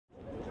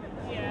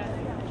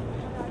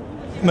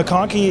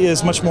McConkey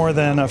is much more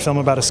than a film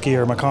about a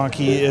skier.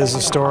 McConkey is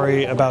a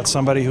story about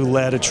somebody who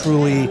led a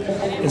truly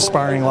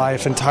inspiring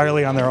life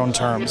entirely on their own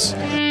terms.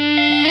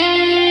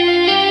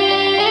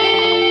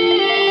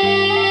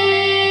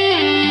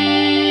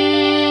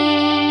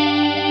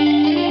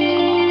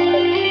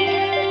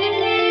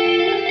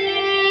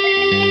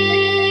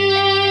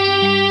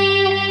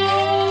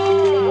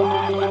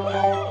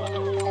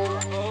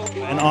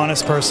 An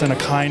honest person, a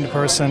kind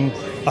person,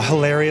 a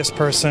hilarious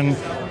person,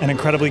 an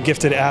incredibly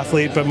gifted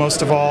athlete, but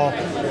most of all,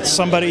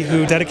 somebody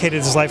who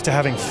dedicated his life to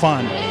having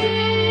fun.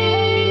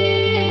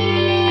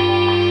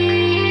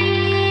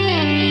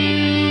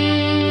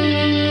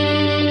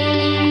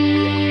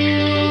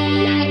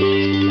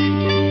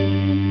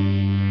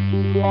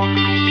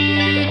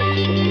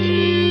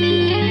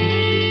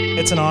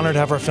 It's an honor to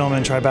have our film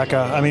in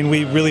Tribeca. I mean,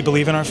 we really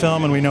believe in our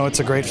film and we know it's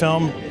a great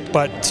film,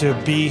 but to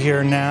be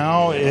here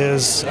now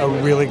is a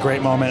really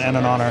great moment and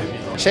an honor.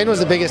 Shane was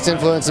the biggest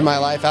influence in my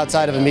life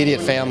outside of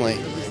immediate family.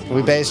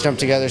 We base jumped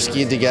together,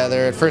 skied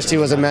together. At first he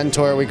was a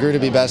mentor, we grew to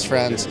be best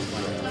friends.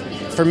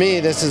 For me,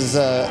 this is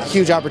a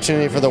huge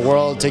opportunity for the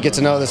world to get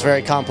to know this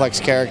very complex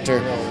character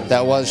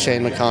that was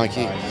Shane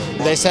McConkey.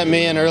 They sent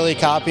me an early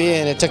copy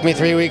and it took me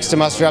 3 weeks to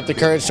muster up the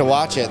courage to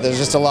watch it. There's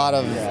just a lot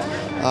of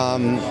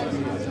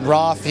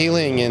raw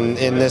feeling in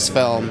this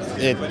film.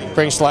 It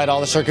brings to light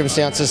all the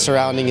circumstances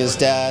surrounding his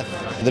death,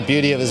 the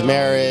beauty of his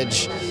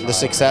marriage, the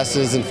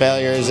successes and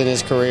failures in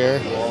his career.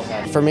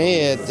 For me,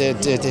 it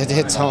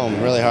hits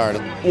home really hard.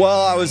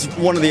 Well, I was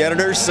one of the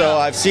editors, so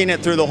I've seen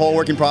it through the whole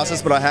working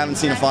process, but I haven't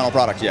seen a final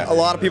product yet. A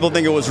lot of people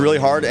think it was really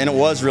hard, and it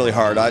was really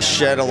hard. I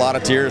shed a lot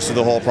of tears through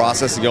the whole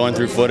process of going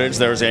through footage.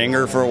 There was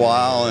anger for a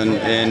while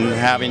and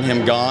having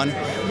him gone,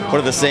 but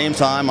at the same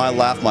time, I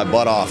laughed my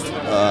butt off.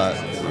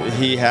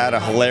 He had a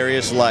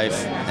hilarious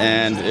life,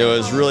 and it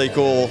was really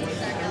cool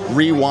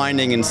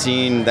rewinding and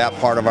seeing that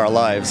part of our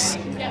lives.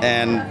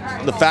 And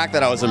the fact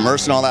that I was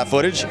immersed in all that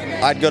footage,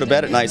 I'd go to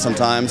bed at night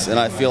sometimes and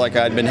I feel like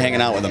I'd been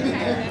hanging out with him.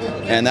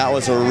 And that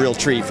was a real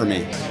treat for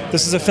me.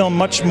 This is a film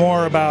much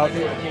more about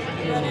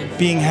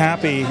being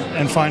happy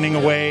and finding a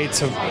way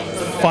to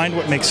find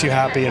what makes you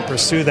happy and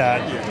pursue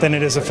that than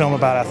it is a film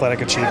about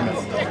athletic achievement.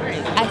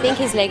 I think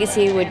his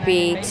legacy would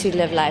be to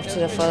live life to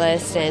the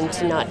fullest and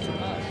to not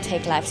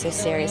take life so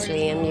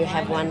seriously, and you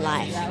have one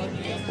life,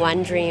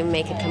 one dream,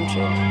 make it come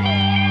true.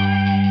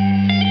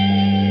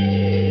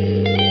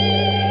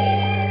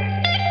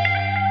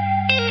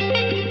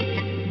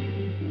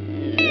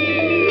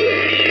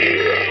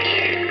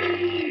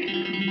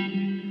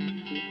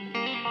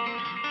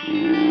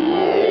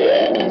 Yeah.